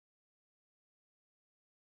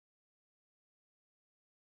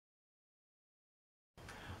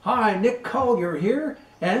Hi, Nick Collier here,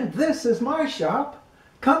 and this is my shop.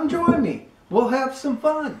 Come join me. We'll have some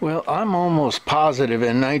fun. Well, I'm almost positive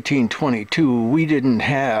in 1922 we didn't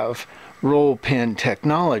have roll pin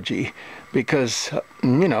technology because,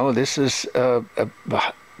 you know, this is a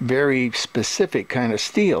very specific kind of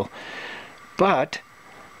steel. But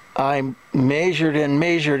I measured and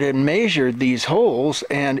measured and measured these holes,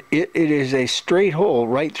 and it is a straight hole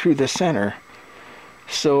right through the center.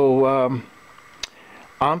 So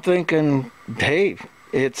I'm thinking, hey,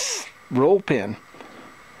 it's roll pin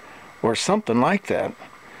or something like that.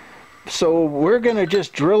 So we're going to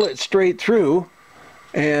just drill it straight through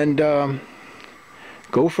and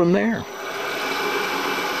go from there.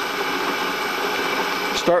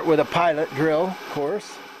 Start with a pilot drill, of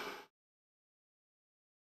course.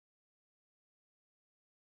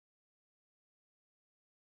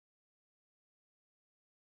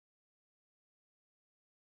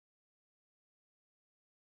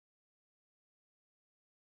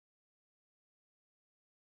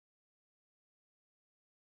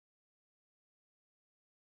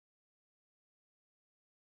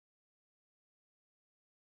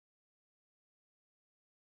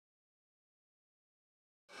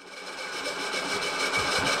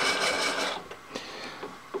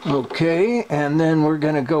 Okay, and then we're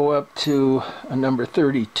going to go up to a number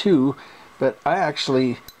 32, but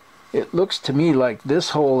it looks to me like this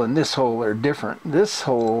hole and this hole are different. This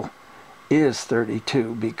hole is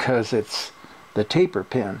 32 because it's the taper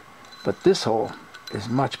pin, but this hole is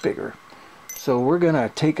much bigger. So we're going to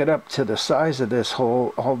take it up to the size of this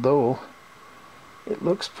hole, although it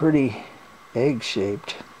looks pretty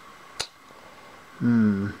egg-shaped.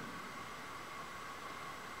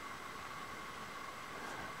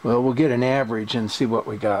 Well, we'll get an average and see what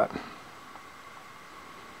we got.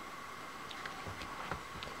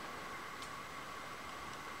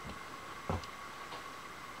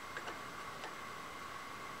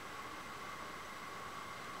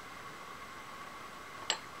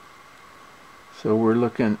 So we're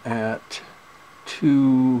looking at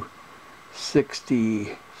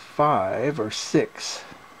 265 or 6.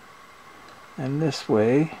 And this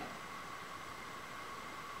way,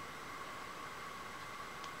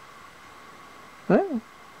 well,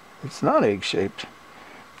 it's not egg-shaped.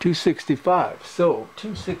 265. So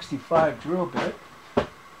 265 drill bit.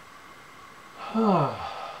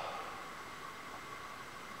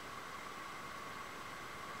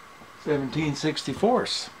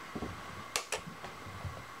 17/64.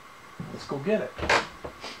 Let's go get it.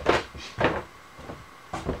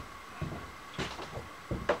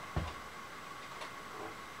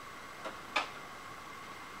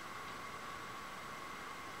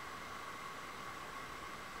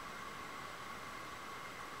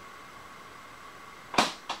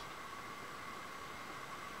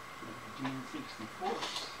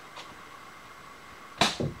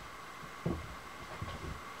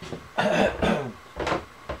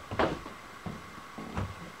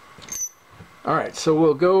 All right, so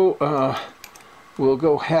we'll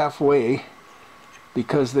go halfway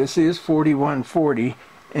because this is 4140,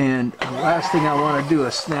 and the last thing I want to do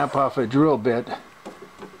is snap off a drill bit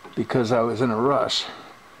because I was in a rush.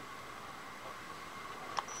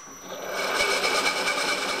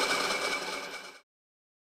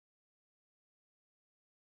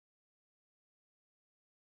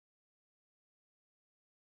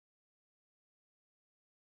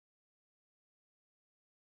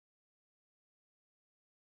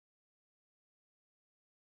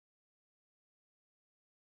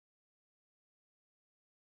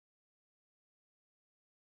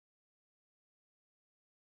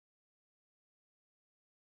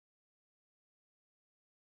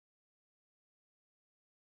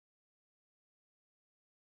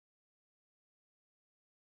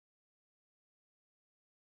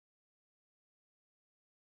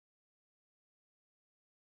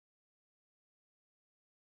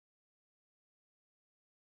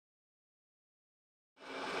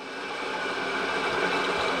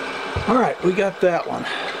 All right, we got that one.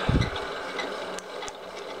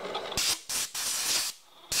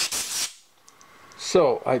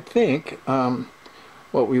 So I think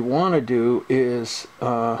what we want to do is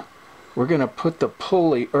we're going to put the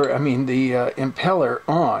pulley, or I mean the impeller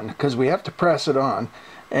on, because we have to press it on,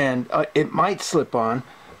 and it might slip on,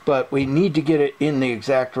 but we need to get it in the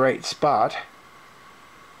exact right spot.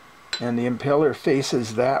 And the impeller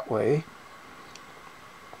faces that way.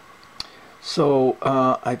 So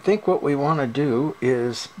I think what we want to do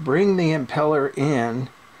is bring the impeller in,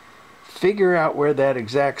 figure out where that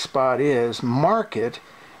exact spot is, mark it,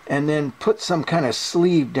 and then put some kind of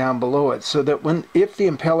sleeve down below it so that if the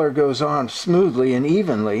impeller goes on smoothly and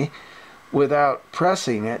evenly, without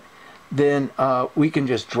pressing it, then we can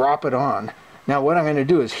just drop it on. Now what I'm going to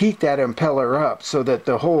do is heat that impeller up so that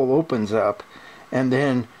the hole opens up, and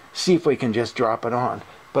then see if we can just drop it on.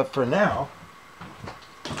 But for now,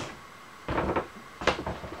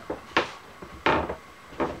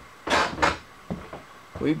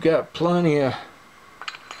 we've got plenty of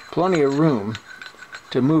room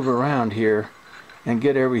to move around here and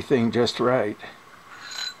get everything just right.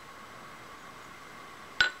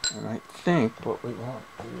 And I think what we want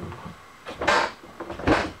to do,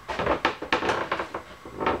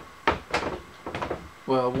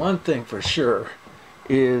 well, one thing for sure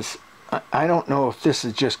is I don't know if this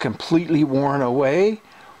is just completely worn away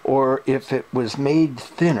or if it was made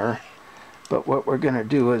thinner, but what we're going to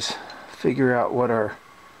do is figure out what our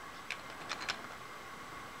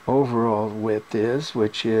overall width is,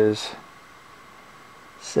 which is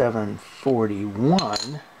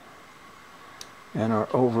 741, and our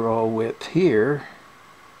overall width here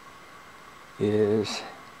is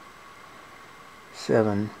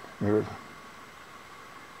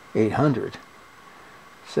 800.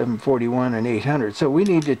 741 and 800. So we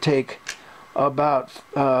need to take about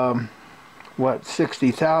what,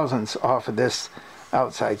 60 thousandths off of this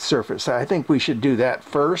outside surface. I think we should do that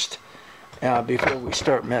first before we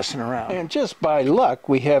start messing around. And just by luck,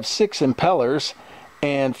 we have 6 impellers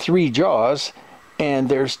and 3 jaws, and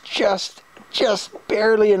there's just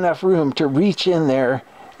barely enough room to reach in there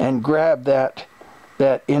and grab that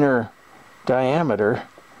inner diameter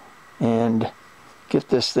and get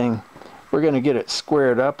this thing. We're going to get it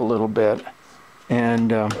squared up a little bit,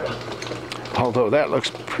 and although that looks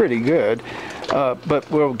pretty good, but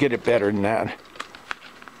we'll get it better than that.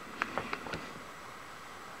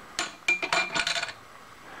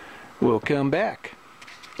 We'll come back.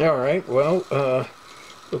 All right, well,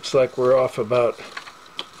 looks like we're off about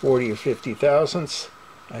 40 or 50 thousandths.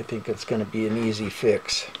 I think it's going to be an easy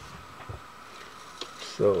fix.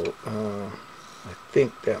 So I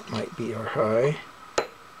think that might be our high.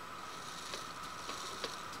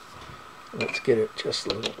 Let's get it just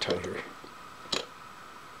a little tighter.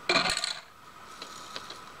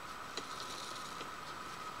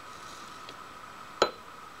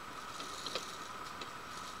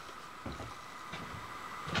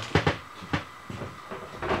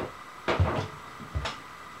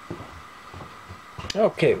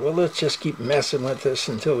 Okay, well, let's just keep messing with this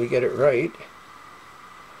until we get it right.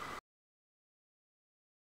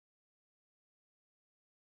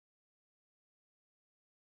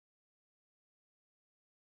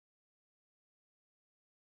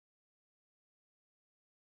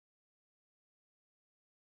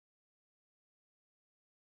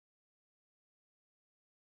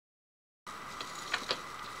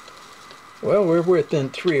 Well, we're within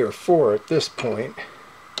 3 or 4 at this point.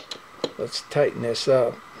 Let's tighten this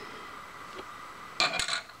up.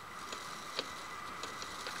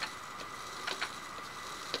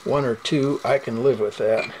 One or two, I can live with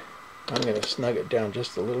that. I'm going to snug it down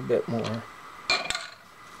just a little bit more.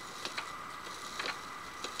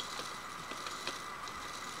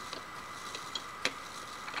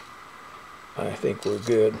 I think we're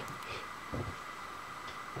good.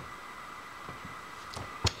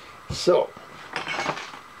 So,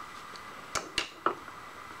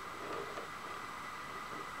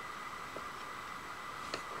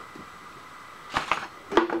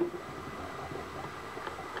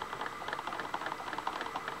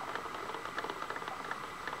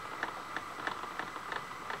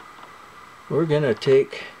 we're going to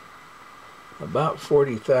take about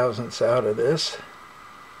 40 thousandths out of this.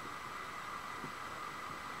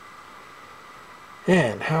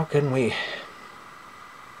 And how can we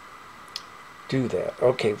do that?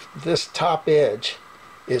 Okay, this top edge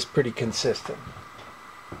is pretty consistent.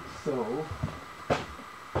 So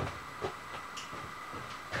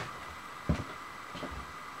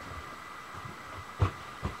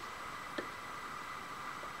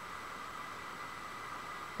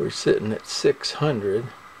we're sitting at 600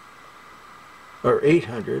 or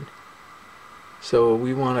 800, so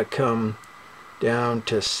we want to come down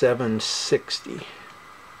to 760.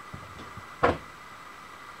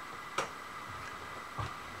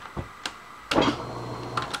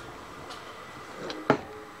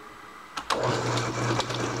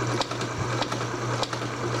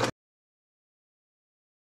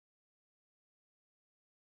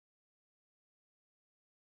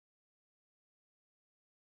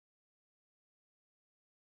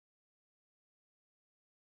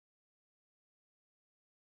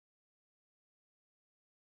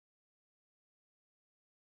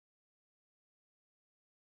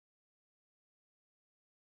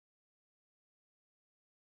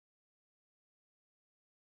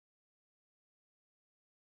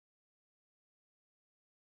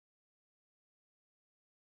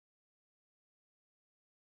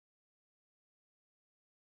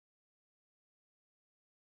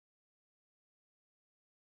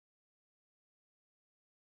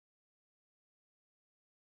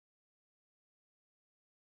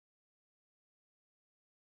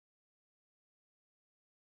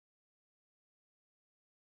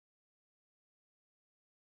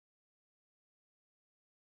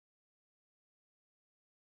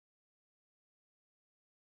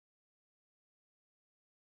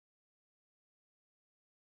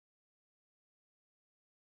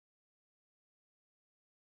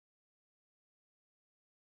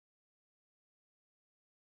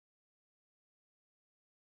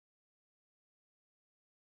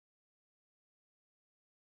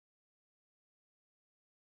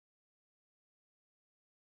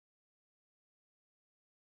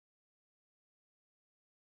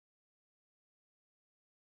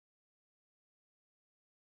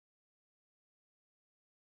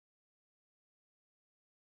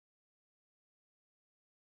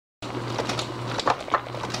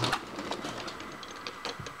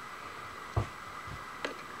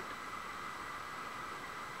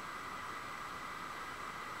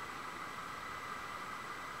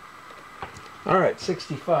 All right,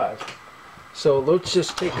 65. So let's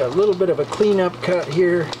just take a little bit of a cleanup cut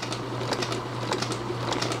here.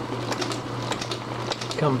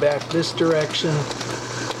 Come back this direction.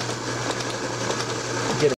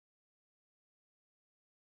 Get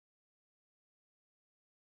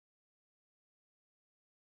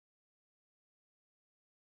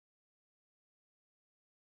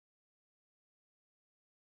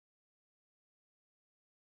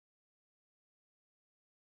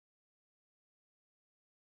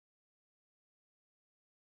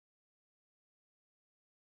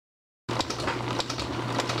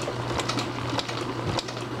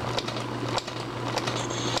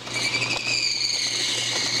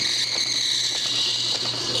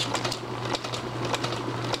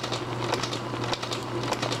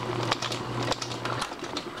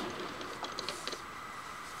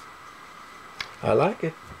I like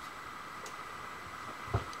it.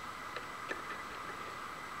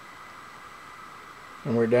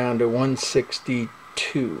 And we're down to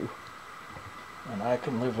 162. And I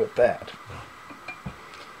can live with that.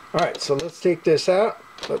 Alright, so let's take this out.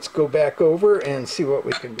 Let's go back over and see what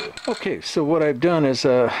we can do. Okay, so what I've done is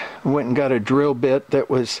went and got a drill bit that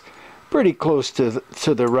was pretty close to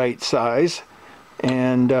the right size.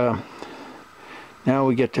 And now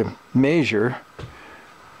we get to measure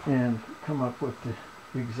and come up with the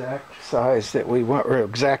exact size that we want, or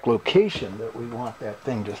exact location that we want that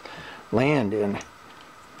thing to land in.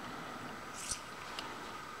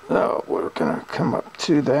 So we're going to come up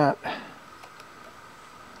to that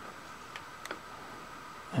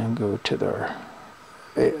and go to our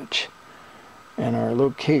edge. And our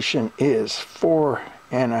location is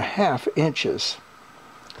 4.5 inches.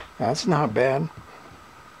 That's not bad.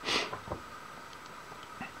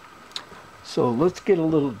 So let's get a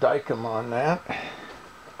little dicum on that.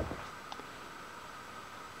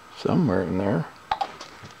 Somewhere in there.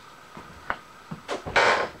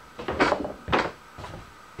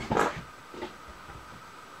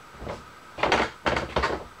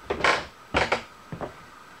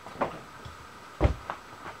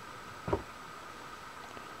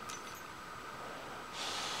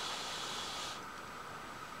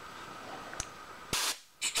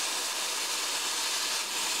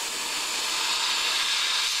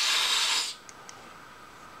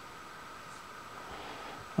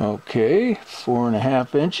 Okay,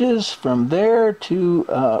 4.5 inches from there to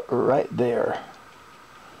right there.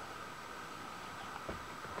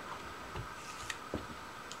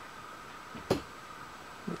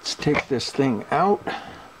 Let's take this thing out.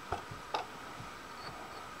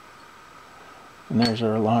 And there's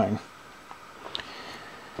our line.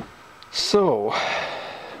 So,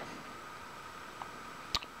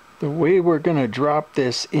 the way we're going to drop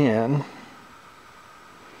this in,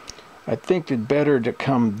 I think it's better to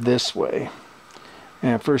come this way.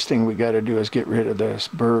 And first thing we got to do is get rid of those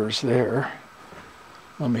burrs there.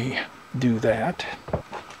 Let me do that.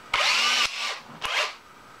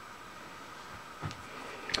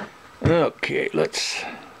 Okay, let's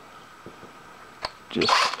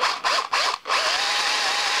just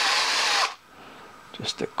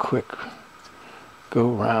a quick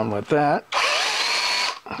go around with that.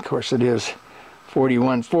 Of course it is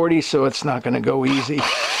 4140, so it's not going to go easy.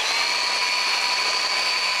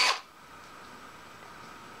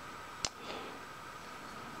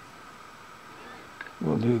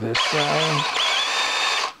 We'll do this side.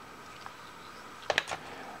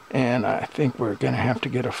 And I think we're going to have to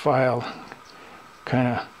get a file, kind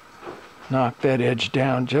of knock that edge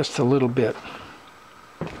down just a little bit.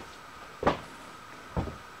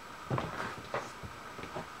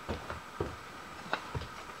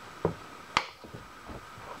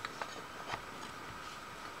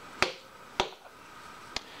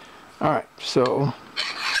 All right, so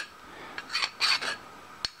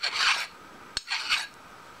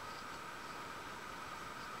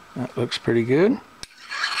that looks pretty good.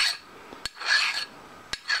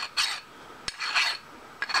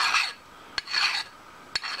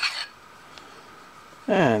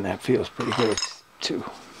 And that feels pretty good too.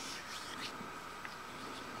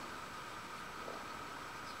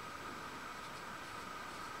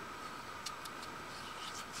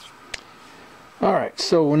 All right,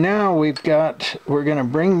 so now we're going to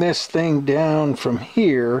bring this thing down from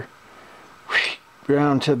here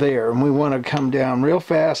down to there, and we want to come down real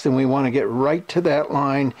fast, and we want to get right to that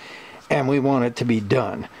line, and we want it to be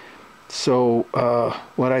done. So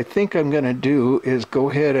what I think I'm going to do is go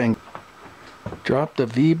ahead and drop the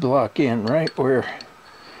V block in right where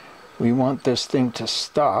we want this thing to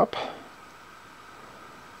stop,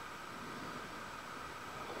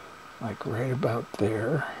 like right about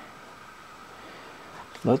there.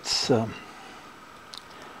 Let's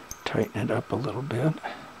tighten it up a little bit.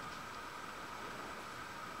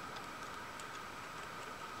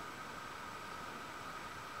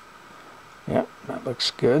 Yep, that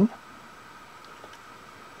looks good.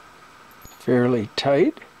 Fairly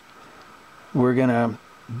tight. We're gonna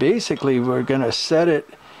set it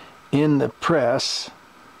in the press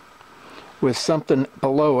with something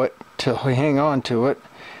below it to hang on to it,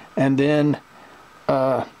 and then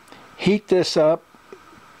heat this up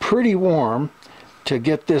pretty warm to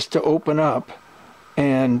get this to open up,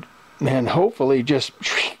 and hopefully just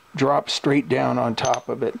drop straight down on top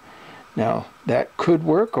of it. Now that could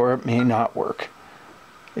work or it may not work.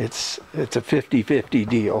 It's a 50-50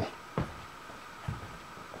 deal.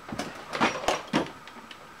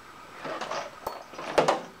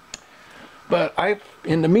 But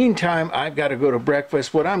in the meantime, I've got to go to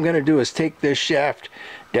breakfast. What I'm going to do is take this shaft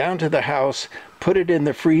down to the house, put it in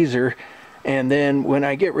the freezer, and then when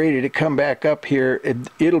I get ready to come back up here,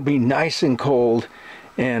 it'll be nice and cold,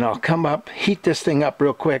 and I'll come up, heat this thing up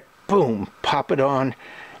real quick, boom, pop it on,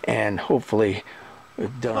 and hopefully we're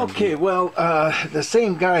done. Okay, well, the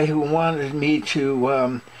same guy who wanted me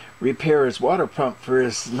to repair his water pump for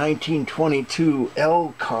his 1922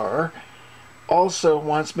 Elcar also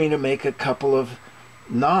wants me to make a couple of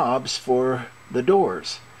knobs for the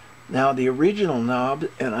doors. Now the original knob,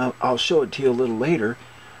 and I'll show it to you a little later,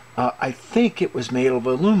 I think it was made of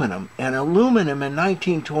aluminum, and aluminum in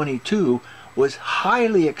 1922 was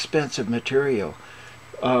highly expensive material.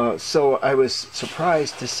 So I was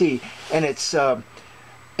surprised to see, and it's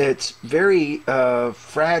very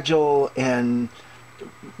fragile and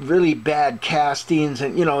really bad castings,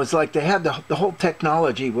 and you know, it's like they had the whole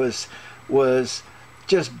technology was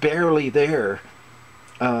just barely there.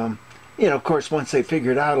 You know, of course, once they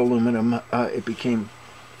figured out aluminum, it became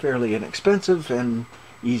fairly inexpensive and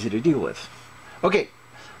easy to deal with. Okay,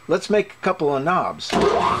 let's make a couple of knobs.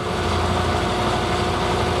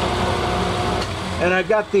 And I've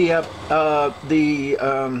got the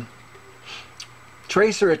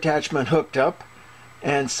tracer attachment hooked up,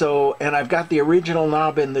 and I've got the original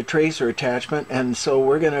knob in the tracer attachment, and so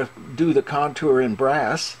we're gonna do the contour in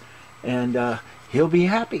brass, and he'll be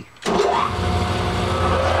happy.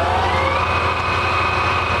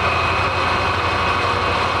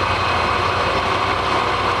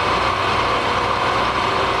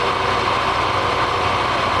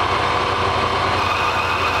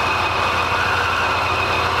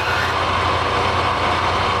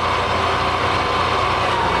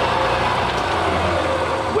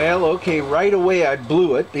 Well, okay, right away I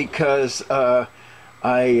blew it because I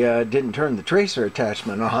didn't turn the tracer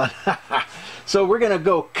attachment on. So we're going to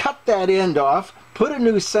go cut that end off, put a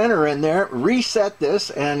new center in there, reset this,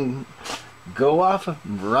 and go off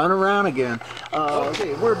and run around again.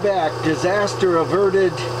 Okay, we're back. Disaster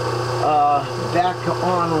averted. Back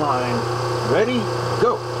online. Ready?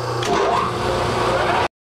 Go.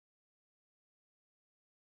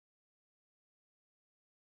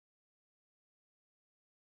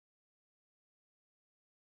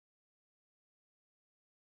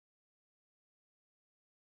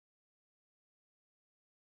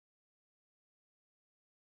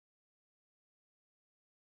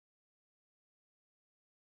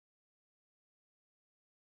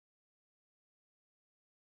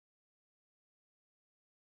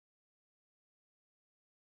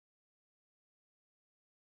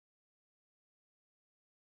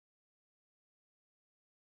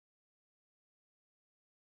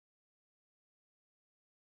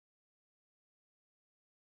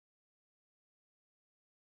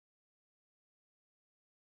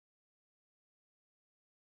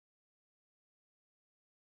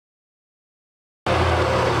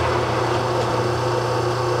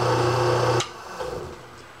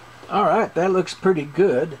 Alright, that looks pretty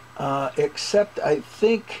good, except I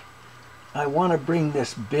think I want to bring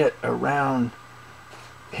this bit around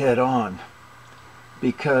head on,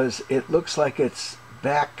 because it looks like it's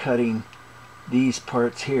back cutting these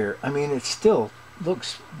parts here. I mean, it still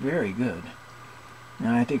looks very good,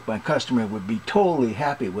 and I think my customer would be totally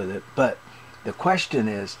happy with it, but the question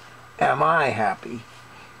is, am I happy?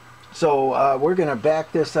 So we're going to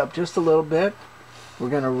back this up just a little bit. We're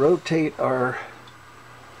going to rotate our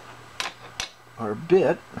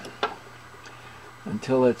bit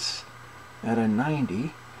until it's at a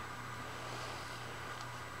 90.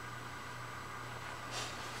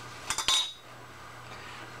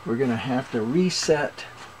 We're going to have to reset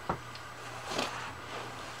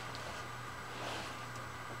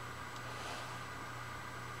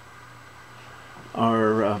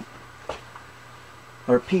our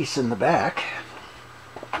piece in the back.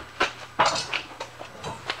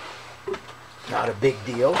 Not a big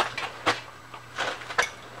deal.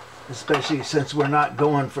 especially since we're not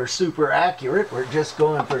going for super accurate, we're just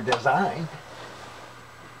going for design.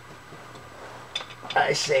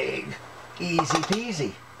 I say easy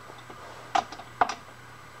peasy.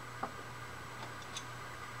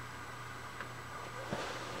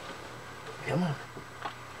 Come on.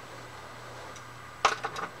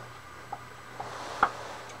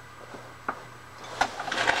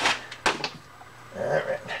 All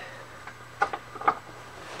right.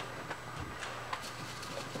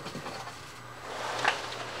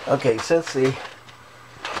 Okay, since the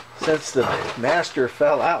master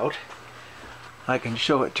fell out, I can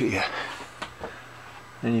show it to you.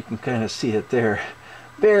 And you can kind of see it there.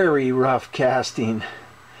 Very rough casting,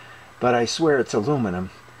 but I swear it's aluminum.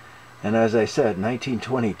 And as I said,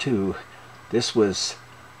 1922, this was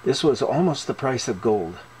almost the price of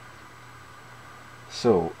gold.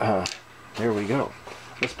 So there we go.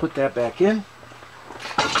 Let's put that back in.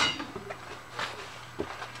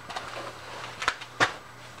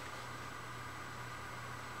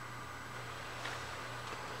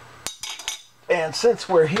 And since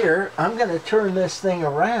we're here, I'm going to turn this thing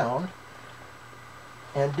around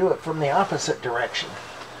and do it from the opposite direction,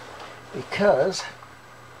 because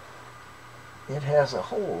it has a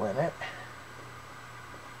hole in it.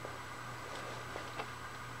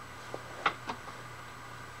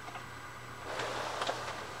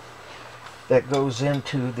 That goes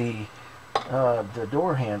into the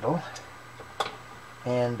door handle,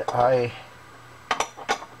 and I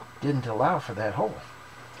didn't allow for that hole.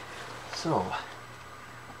 So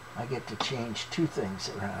I get to change two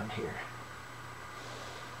things around here.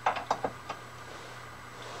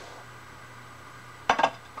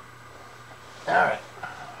 All right.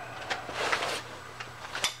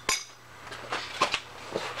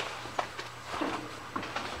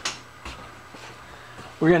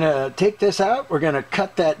 We're going to take this out. We're going to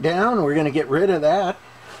cut that down. We're going to get rid of that.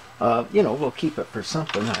 You know, we'll keep it for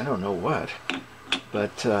something. I don't know what.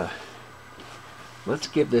 But let's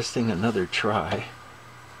give this thing another try.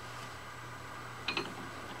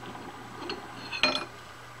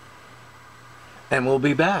 And we'll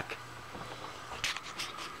be back.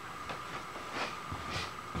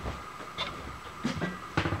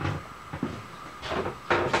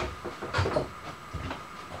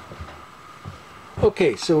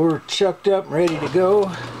 Okay, so we're chucked up and ready to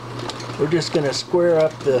go. We're just going to square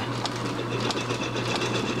up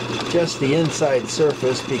just the inside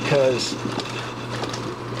surface, because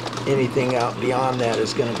anything out beyond that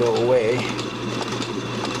is going to go away.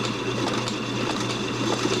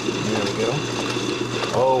 There we go.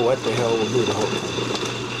 Oh, what the hell, we'll do the whole thing.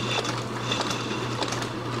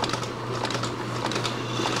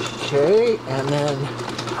 Okay, and then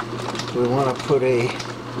we want to put a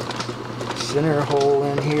center hole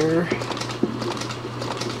in here.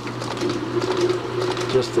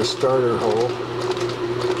 Just the starter hole.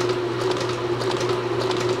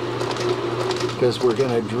 Because we're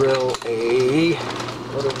going to drill a...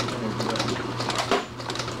 What are we going to drill?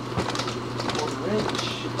 1/4 inch.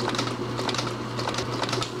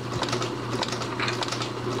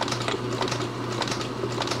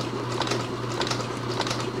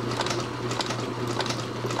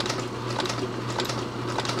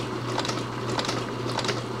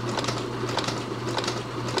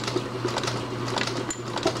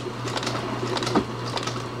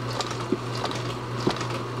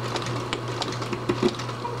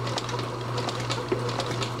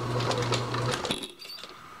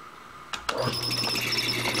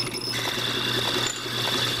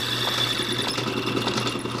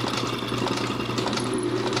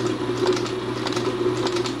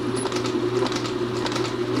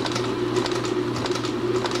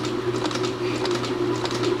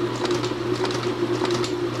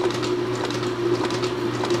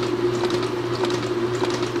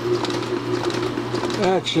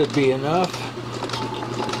 That should be enough,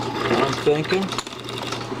 I'm thinking.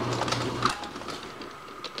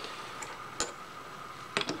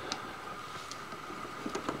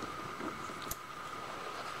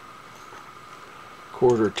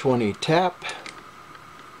 .20 tap.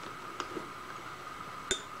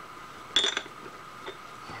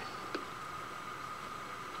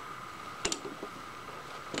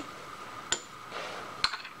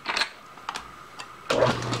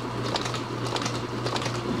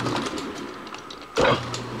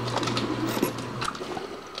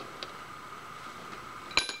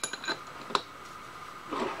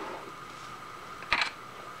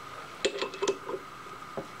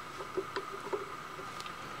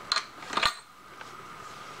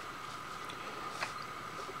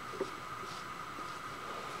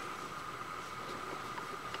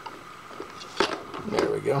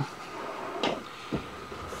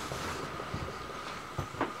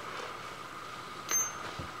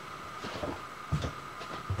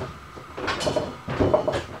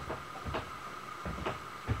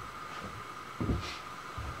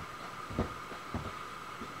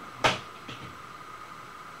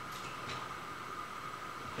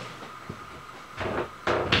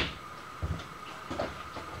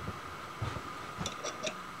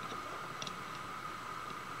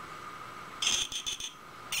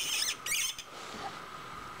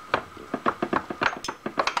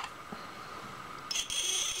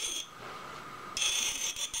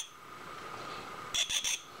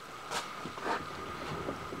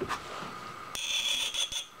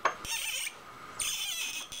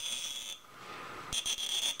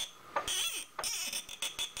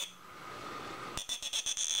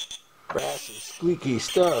 brassy, squeaky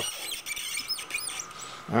stuff.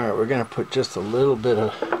 Alright, we're going to put just a little bit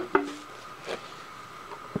of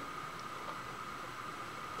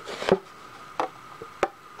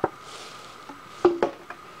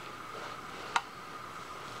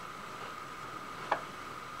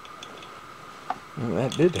well,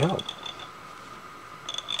 that did help.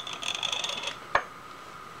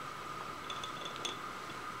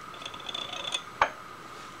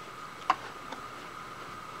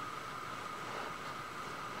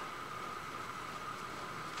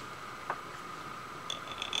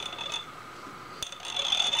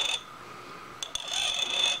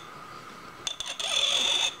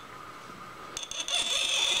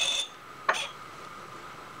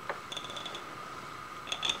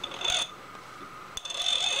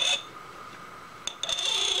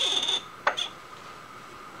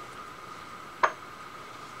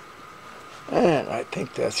 And I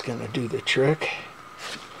think that's going to do the trick.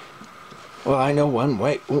 Well, I know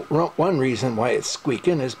one reason why it's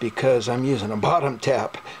squeaking is because I'm using a bottom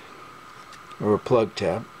tap or a plug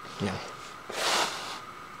tab. Yeah.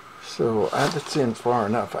 So that's in far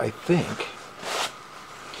enough, I think.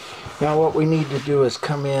 Now what we need to do is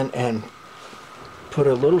come in and put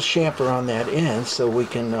a little chamfer on that end so we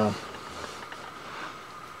can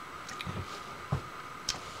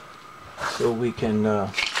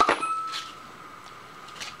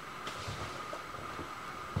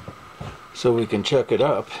chuck it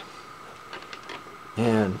up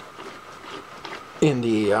and in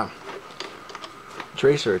the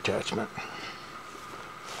tracer attachment.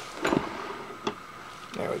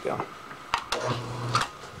 There we go.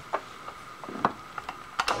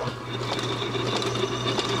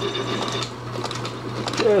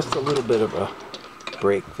 Just a little bit of a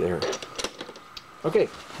break there. Okay,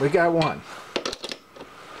 we got one.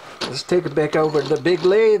 Let's take it back over to the big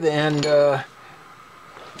lathe and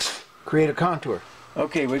create a contour.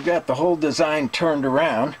 Okay, we've got the whole design turned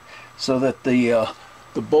around so that the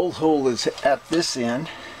bolt hole is at this end,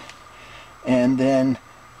 and then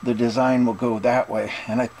the design will go that way.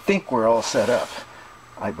 And I think we're all set up,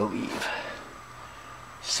 I believe.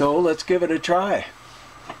 So let's give it a try.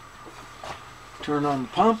 Turn on the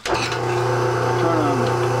pump, turn on the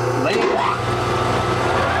lathe.